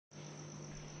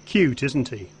Cute, isn't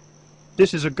he?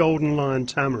 This is a golden lion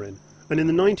tamarin, and in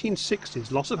the 1960s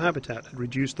loss of habitat had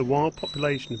reduced the wild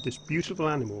population of this beautiful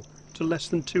animal to less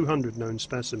than 200 known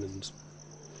specimens.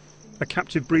 A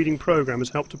captive breeding program has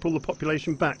helped to pull the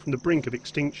population back from the brink of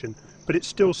extinction, but it's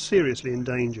still seriously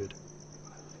endangered.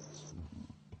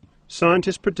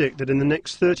 Scientists predict that in the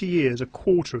next 30 years a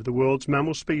quarter of the world's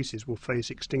mammal species will face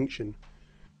extinction.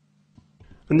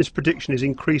 And this prediction is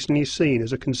increasingly seen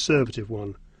as a conservative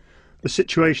one. The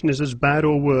situation is as bad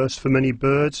or worse for many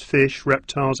birds, fish,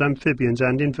 reptiles, amphibians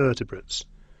and invertebrates.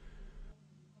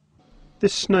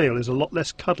 This snail is a lot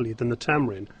less cuddly than the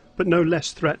tamarin, but no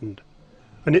less threatened.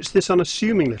 And it's this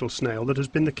unassuming little snail that has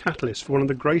been the catalyst for one of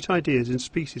the great ideas in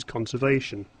species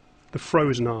conservation, the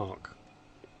Frozen Ark.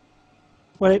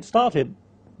 Well, it started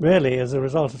really as a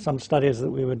result of some studies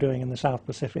that we were doing in the South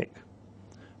Pacific.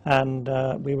 And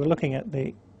we were looking at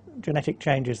the genetic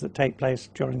changes that take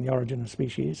place during the origin of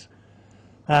species.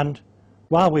 And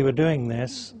while we were doing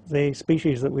this, the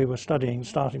species that we were studying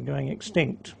started going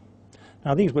extinct.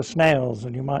 Now, these were snails,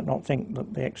 and you might not think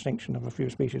that the extinction of a few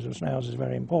species of snails is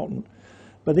very important,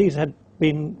 but these had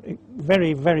been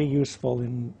very, very useful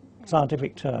in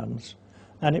scientific terms,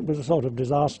 and it was a sort of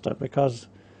disaster because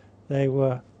they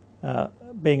were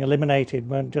being eliminated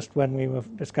when we were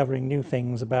discovering new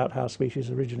things about how species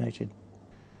originated.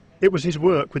 It was his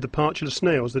work with the partula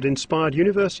snails that inspired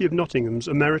University of Nottingham's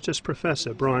Emeritus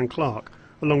Professor Brian Clark,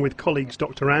 along with colleagues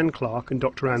Dr. Anne Clark and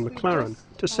Dr. Anne McLaren,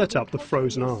 to set up the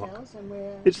Frozen Ark.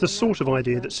 It's the sort of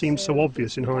idea that seems so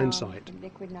obvious in hindsight.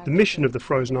 The mission of the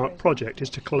Frozen Ark Project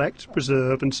is to collect,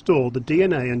 preserve and store the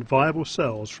DNA and viable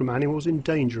cells from animals in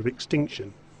danger of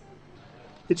extinction.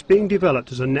 It's being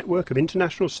developed as a network of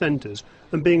international centres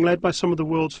and being led by some of the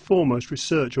world's foremost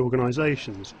research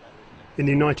organisations. In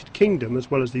the United Kingdom,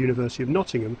 as well as the University of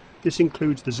Nottingham, this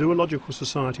includes the Zoological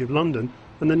Society of London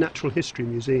and the Natural History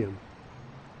Museum.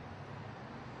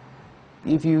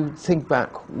 If you think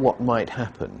back what might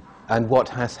happen, and what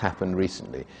has happened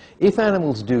recently, if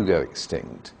animals do go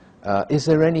extinct, is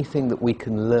there anything that we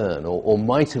can learn or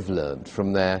might have learned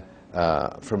from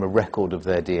a record of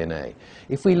their DNA?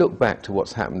 If we look back to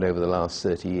what's happened over the last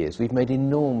 30 years, we've made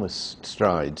enormous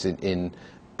strides in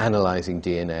analysing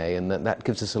DNA, and that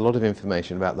gives us a lot of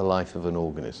information about the life of an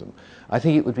organism. I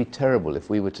think it would be terrible if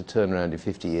we were to turn around in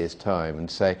 50 years' time and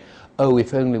say, oh,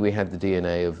 if only we had the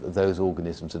DNA of those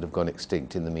organisms that have gone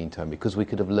extinct in the meantime, because we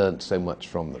could have learnt so much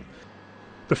from them.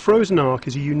 The Frozen Ark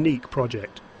is a unique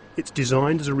project. It's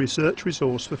designed as a research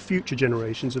resource for future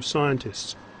generations of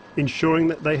scientists, ensuring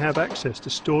that they have access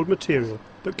to stored material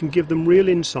that can give them real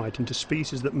insight into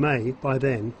species that may, by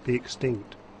then, be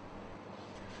extinct.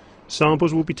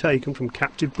 Samples will be taken from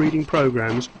captive breeding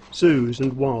programs, zoos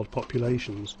and wild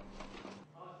populations.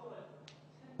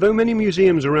 Though many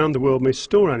museums around the world may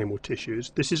store animal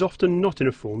tissues, this is often not in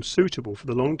a form suitable for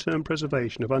the long-term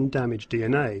preservation of undamaged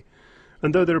DNA,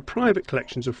 and though there are private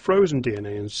collections of frozen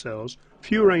DNA and cells,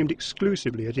 few are aimed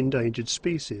exclusively at endangered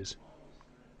species.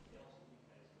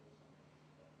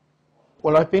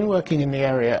 Well, I've been working in the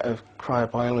area of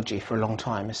cryobiology for a long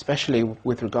time, especially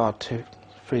with regard to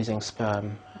freezing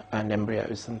sperm and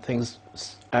embryos and things,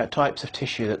 types of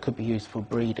tissue that could be used for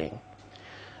breeding.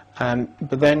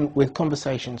 But then with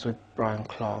conversations with Brian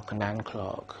Clark and Anne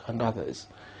Clark and others,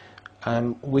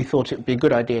 we thought it would be a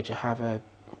good idea to have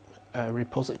a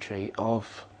repository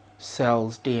of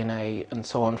cells, DNA and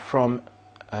so on from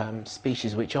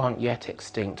species which aren't yet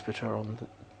extinct but are on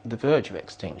the verge of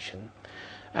extinction.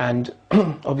 And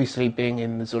obviously, being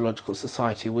in the Zoological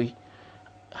Society, we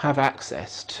have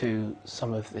access to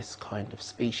some of this kind of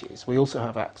species. We also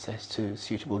have access to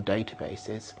suitable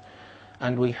databases,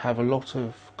 and we have a lot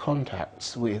of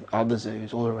contacts with other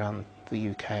zoos all around the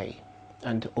UK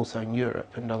and also in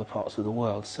Europe and other parts of the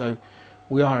world. So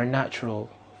we are a natural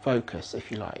focus,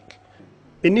 if you like.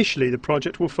 Initially, the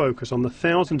project will focus on the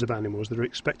thousands of animals that are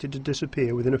expected to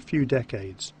disappear within a few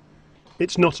decades.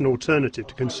 It's not an alternative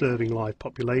to conserving live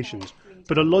populations,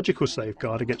 but a logical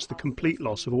safeguard against the complete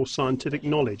loss of all scientific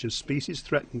knowledge of species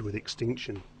threatened with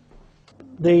extinction.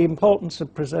 The importance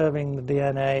of preserving the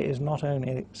DNA is not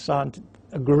only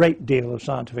a great deal of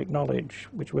scientific knowledge,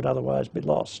 which would otherwise be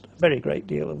lost, a very great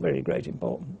deal of very great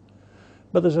importance,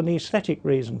 but there's an aesthetic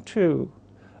reason too,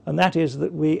 and that is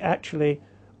that we actually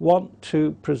want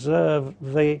to preserve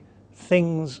the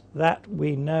things that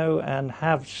we know and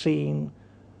have seen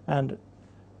and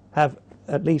have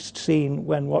at least seen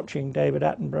when watching David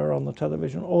Attenborough on the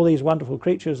television, all these wonderful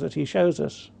creatures that he shows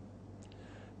us.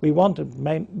 We want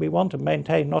to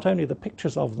maintain not only the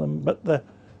pictures of them, but the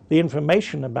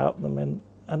information about them,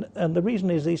 and the reason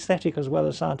is aesthetic as well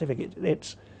as scientific.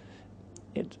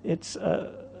 It's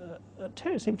a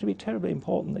seem to be terribly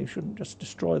important. They shouldn't just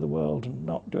destroy the world and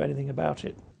not do anything about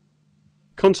it.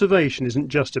 Conservation isn't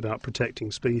just about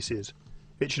protecting species.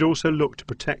 It should also look to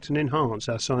protect and enhance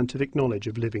our scientific knowledge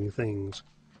of living things.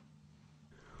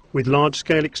 With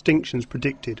large-scale extinctions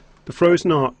predicted, the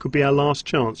Frozen Ark could be our last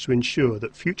chance to ensure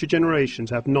that future generations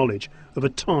have knowledge of a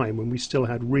time when we still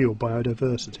had real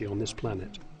biodiversity on this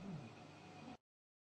planet.